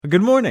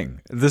Good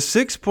morning. The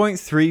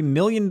 $6.3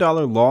 million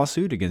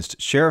lawsuit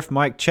against Sheriff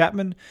Mike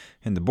Chapman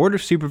and the Board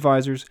of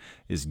Supervisors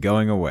is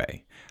going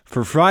away.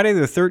 For Friday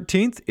the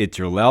 13th, it's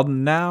your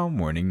Loudoun Now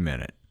Morning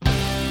Minute.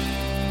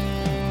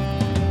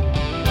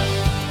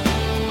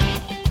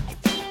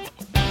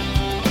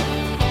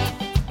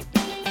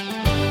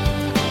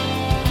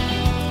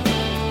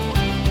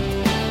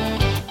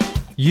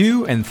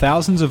 You and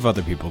thousands of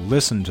other people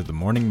listen to the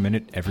Morning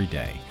Minute every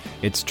day.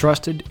 It's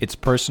trusted, it's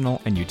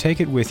personal, and you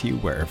take it with you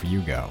wherever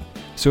you go.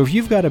 So if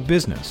you've got a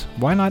business,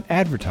 why not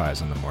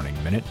advertise on the Morning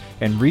Minute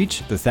and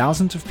reach the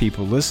thousands of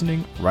people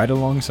listening right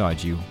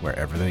alongside you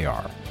wherever they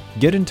are?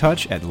 Get in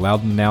touch at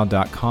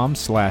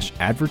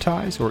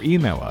loudounnow.com/advertise or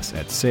email us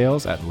at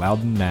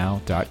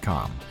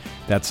sales@loudounnow.com.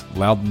 That's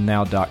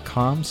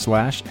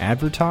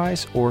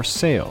loudounnow.com/advertise or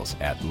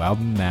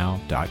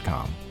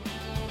sales@loudounnow.com.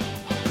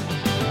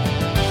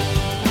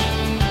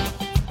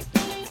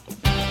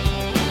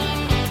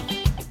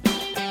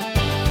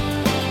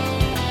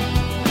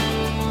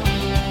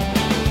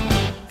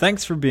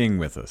 Thanks for being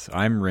with us.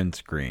 I'm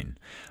Rence Green.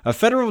 A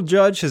federal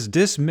judge has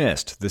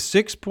dismissed the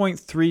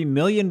 $6.3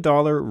 million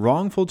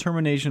wrongful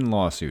termination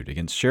lawsuit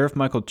against Sheriff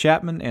Michael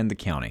Chapman and the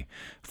county.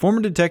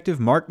 Former Detective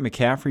Mark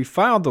McCaffrey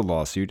filed the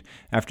lawsuit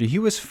after he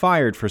was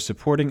fired for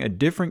supporting a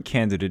different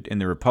candidate in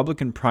the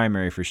Republican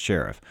primary for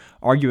sheriff,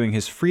 arguing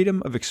his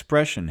freedom of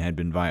expression had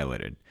been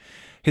violated.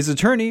 His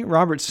attorney,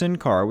 Robert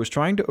Sincar, was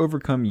trying to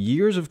overcome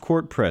years of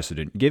court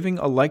precedent giving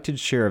elected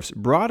sheriffs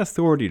broad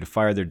authority to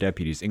fire their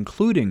deputies,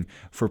 including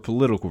for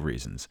political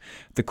reasons.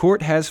 The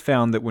court has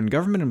found that when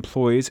government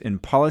employees in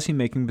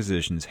policy-making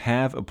positions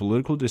have a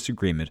political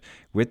disagreement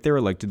with their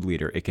elected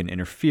leader, it can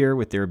interfere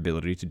with their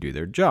ability to do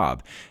their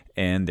job,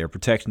 and their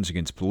protections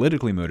against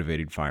politically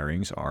motivated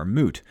firings are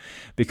moot.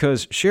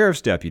 Because sheriff's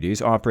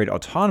deputies operate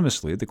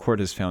autonomously, the court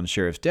has found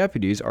sheriff's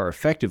deputies are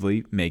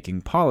effectively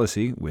making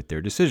policy with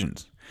their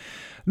decisions.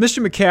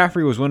 Mr.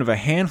 McCaffrey was one of a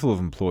handful of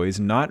employees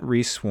not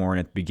re-sworn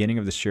at the beginning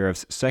of the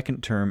sheriff's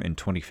second term in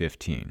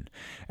 2015.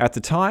 At the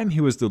time, he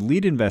was the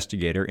lead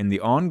investigator in the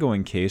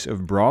ongoing case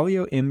of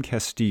Braulio M.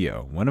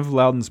 Castillo, one of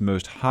Loudoun's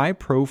most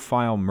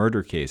high-profile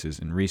murder cases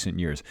in recent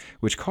years,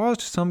 which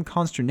caused some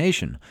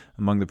consternation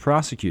among the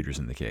prosecutors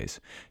in the case.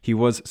 He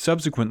was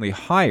subsequently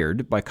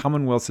hired by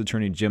Commonwealth's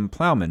attorney Jim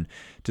Plowman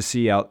to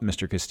see out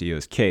Mr.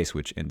 Castillo's case,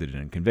 which ended in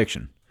a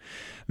conviction.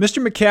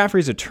 Mr.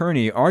 McCaffrey's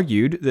attorney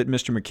argued that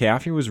Mr.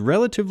 McCaffrey was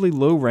relatively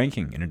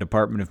low-ranking in a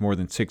department of more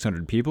than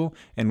 600 people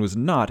and was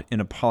not in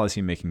a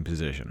policy-making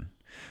position.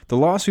 The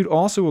lawsuit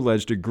also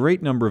alleged a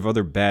great number of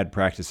other bad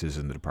practices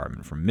in the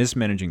department, from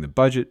mismanaging the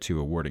budget to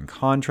awarding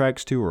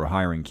contracts to or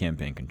hiring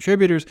campaign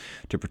contributors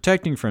to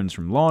protecting friends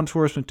from law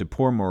enforcement to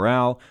poor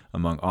morale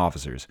among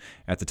officers.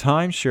 At the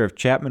time, Sheriff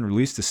Chapman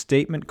released a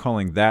statement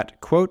calling that,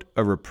 quote,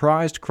 a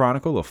reprised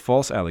chronicle of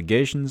false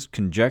allegations,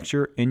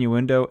 conjecture,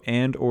 innuendo,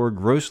 and or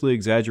grossly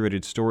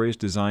exaggerated stories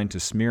designed to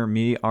smear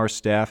me, our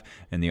staff,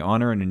 and the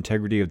honor and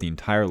integrity of the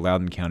entire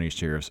Loudoun County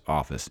Sheriff's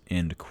Office,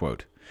 end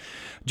quote.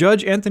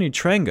 Judge Anthony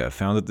Trenga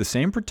found that the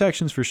same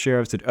protections for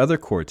sheriffs that other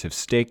courts have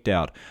staked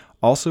out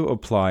also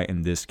apply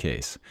in this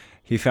case.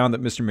 He found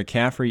that Mr.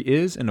 McCaffrey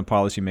is in a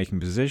policy-making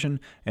position,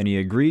 and he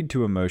agreed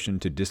to a motion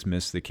to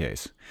dismiss the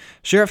case.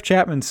 Sheriff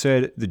Chapman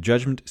said the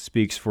judgment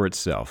speaks for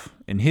itself.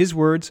 In his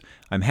words,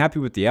 I'm happy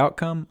with the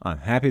outcome, I'm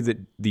happy that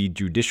the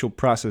judicial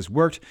process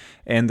worked,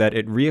 and that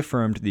it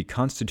reaffirmed the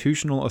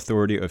constitutional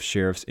authority of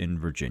sheriffs in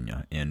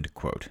Virginia, end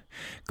quote.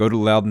 Go to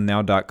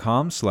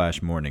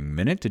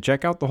loudounnow.com/morningminute to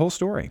check out the whole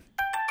story.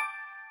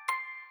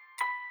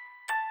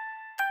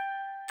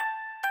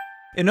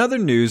 In other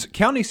news,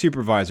 county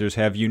supervisors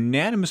have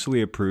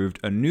unanimously approved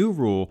a new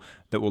rule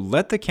that will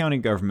let the county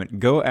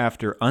government go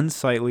after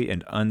unsightly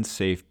and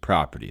unsafe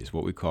properties,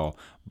 what we call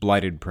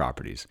blighted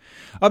properties.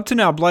 Up to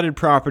now, blighted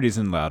properties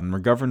in Loudoun were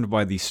governed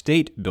by the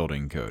state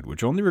building code,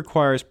 which only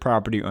requires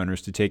property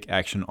owners to take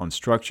action on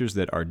structures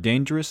that are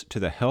dangerous to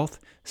the health,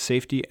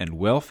 safety, and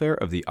welfare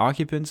of the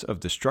occupants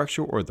of the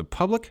structure or the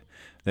public,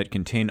 that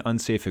contain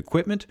unsafe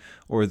equipment,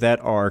 or that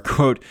are,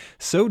 quote,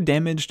 so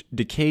damaged,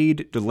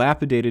 decayed,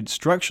 dilapidated,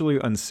 structurally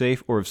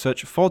unsafe, or of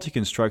such faulty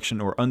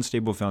construction or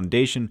unstable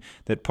foundation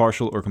that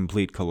partial or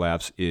complete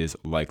collapse is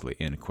likely,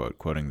 end quote,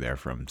 quoting there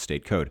from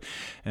state code.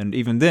 And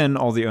even then,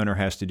 all the owner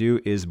has to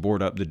do is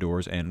board up the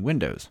doors and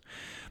windows.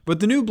 But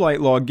the new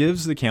blight law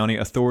gives the county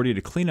authority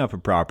to clean up a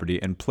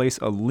property and place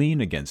a lien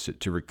against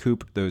it to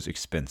recoup those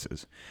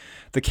expenses.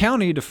 The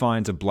county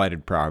defines a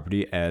blighted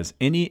property as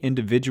any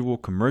individual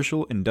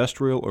commercial,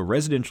 industrial, or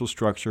residential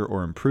structure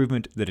or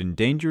improvement that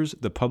endangers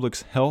the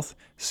public's health,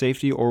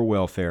 safety, or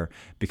welfare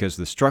because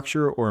the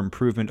structure or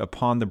improvement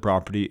upon the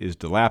property is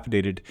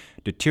dilapidated,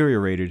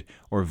 deteriorated,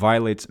 or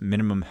violates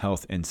minimum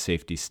health and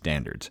safety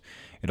standards.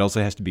 It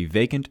also has to be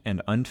vacant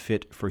and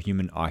unfit for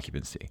human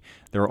occupancy.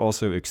 There are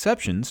also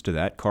exceptions to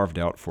that carved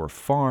out for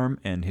farm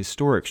and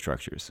historic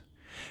structures.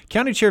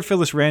 County Chair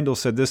Phyllis Randall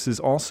said this is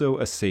also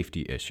a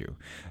safety issue.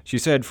 She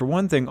said, for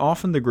one thing,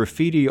 often the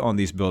graffiti on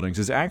these buildings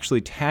is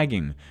actually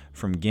tagging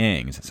from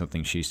gangs,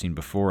 something she's seen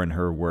before in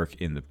her work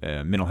in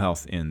the mental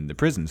health in the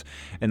prisons.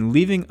 And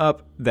leaving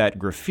up that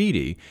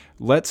graffiti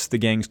lets the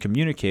gangs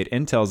communicate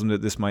and tells them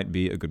that this might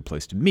be a good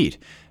place to meet.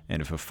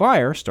 And if a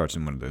fire starts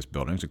in one of those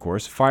buildings, of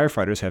course,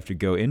 firefighters have to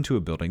go into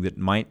a building that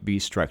might be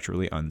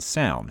structurally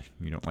unsound.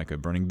 You don't like a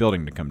burning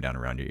building to come down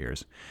around your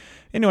ears.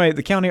 Anyway,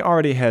 the county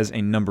already has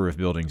a number of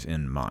buildings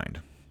in mind.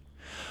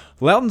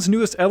 Loudoun's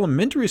newest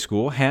elementary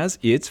school has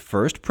its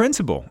first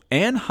principal.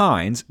 Ann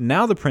Hines,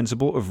 now the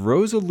principal of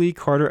Rosa Lee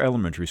Carter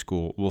Elementary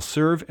School, will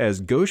serve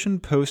as Goshen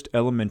Post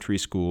Elementary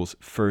School's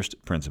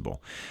first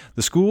principal.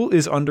 The school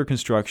is under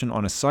construction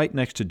on a site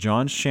next to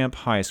John Champ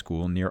High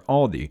School near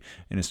Aldie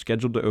and is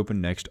scheduled to open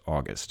next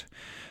August.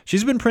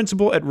 She's been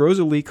principal at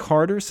Rosa Lee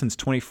Carter since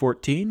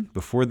 2014.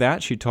 Before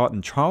that, she taught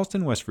in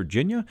Charleston, West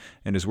Virginia,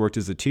 and has worked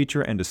as a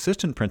teacher and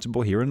assistant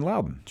principal here in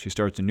Loudoun. She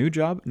starts a new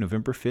job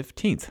November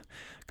 15th.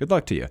 Good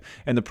luck to you.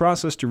 And the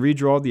process to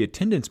redraw the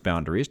attendance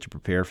boundaries to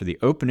prepare for the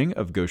opening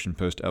of Goshen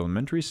Post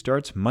Elementary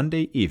starts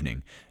Monday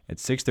evening at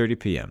 6:30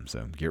 p.m.,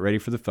 so get ready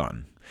for the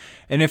fun.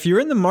 And if you're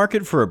in the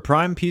market for a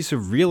prime piece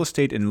of real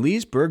estate in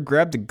Leesburg,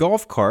 grab the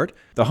golf cart.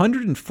 The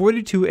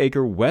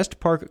 142-acre West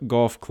Park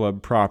Golf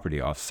Club property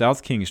off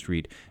South King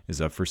Street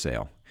is up for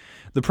sale.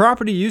 The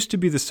property used to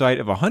be the site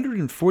of a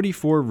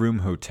 144-room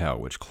hotel,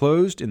 which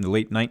closed in the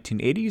late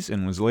 1980s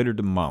and was later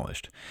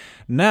demolished.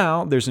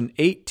 Now, there's an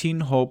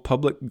 18-hole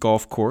public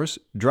golf course,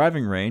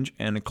 driving range,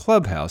 and a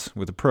clubhouse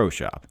with a pro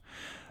shop.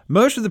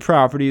 Most of the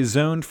property is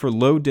zoned for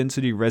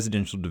low-density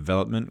residential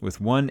development,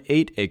 with one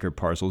 8-acre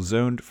parcel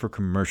zoned for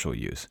commercial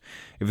use.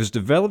 If it's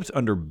developed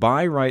under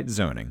by-right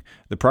zoning,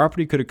 the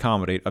property could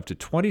accommodate up to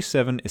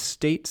 27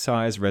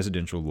 estate-size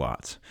residential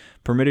lots.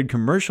 Permitted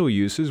commercial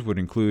uses would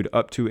include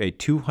up to a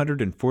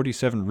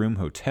 247-room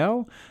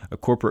hotel, a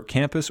corporate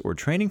campus or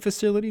training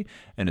facility,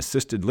 an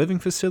assisted living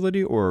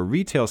facility, or a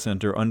retail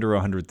center under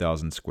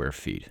 100,000 square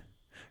feet.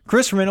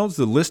 Chris Reynolds,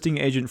 the listing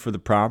agent for the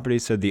property,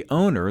 said the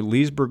owner,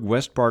 Leesburg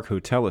West Park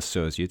Hotel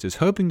Associates, is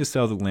hoping to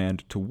sell the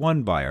land to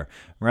one buyer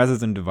rather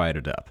than divide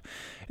it up.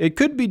 It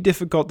could be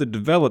difficult to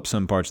develop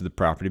some parts of the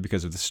property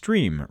because of the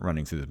stream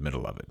running through the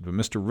middle of it, but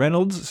Mr.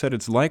 Reynolds said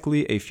it's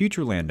likely a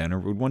future landowner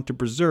would want to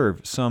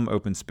preserve some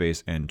open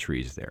space and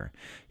trees there.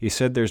 He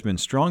said there's been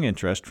strong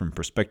interest from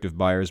prospective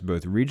buyers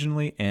both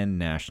regionally and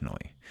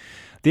nationally.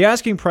 The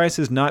asking price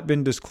has not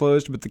been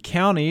disclosed, but the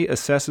county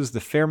assesses the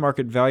fair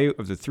market value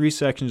of the three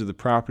sections of the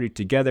property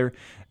together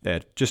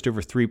at just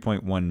over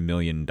 $3.1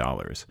 million.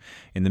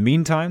 In the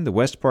meantime, the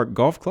West Park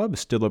Golf Club is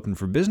still open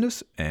for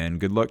business, and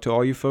good luck to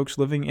all you folks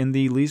living in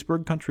the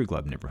Leesburg Country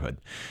Club neighborhood.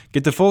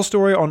 Get the full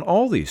story on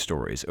all these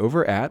stories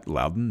over at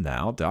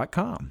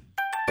loudounnow.com.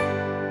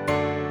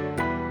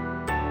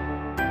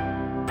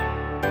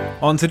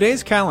 On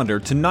today's calendar,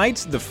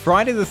 tonight's the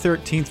Friday the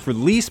 13th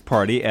release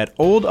party at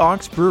Old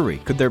Ox Brewery.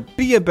 Could there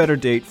be a better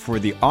date for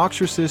The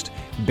Exorcist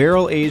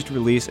barrel-aged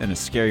release and a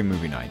scary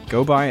movie night?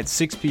 Go by at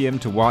 6 p.m.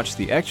 to watch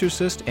The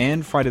Exorcist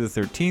and Friday the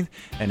 13th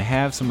and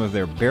have some of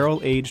their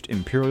barrel-aged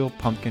Imperial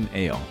Pumpkin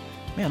Ale.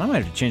 Man, I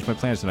might have to change my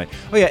plans tonight.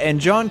 Oh yeah, and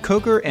John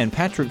Coker and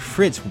Patrick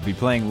Fritz will be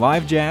playing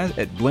live jazz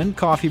at Blend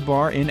Coffee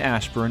Bar in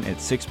Ashburn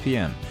at 6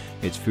 p.m.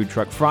 It's Food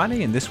Truck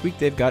Friday, and this week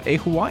they've got a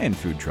Hawaiian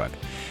food truck.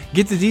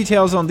 Get the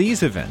details on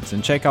these events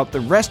and check out the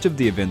rest of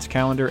the events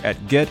calendar at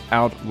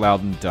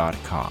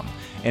getoutloudon.com.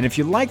 And if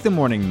you like the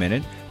Morning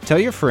Minute, tell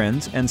your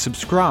friends and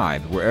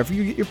subscribe wherever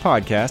you get your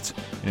podcasts,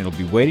 and it'll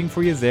be waiting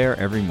for you there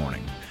every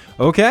morning.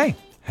 Okay,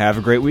 have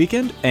a great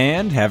weekend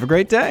and have a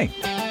great day.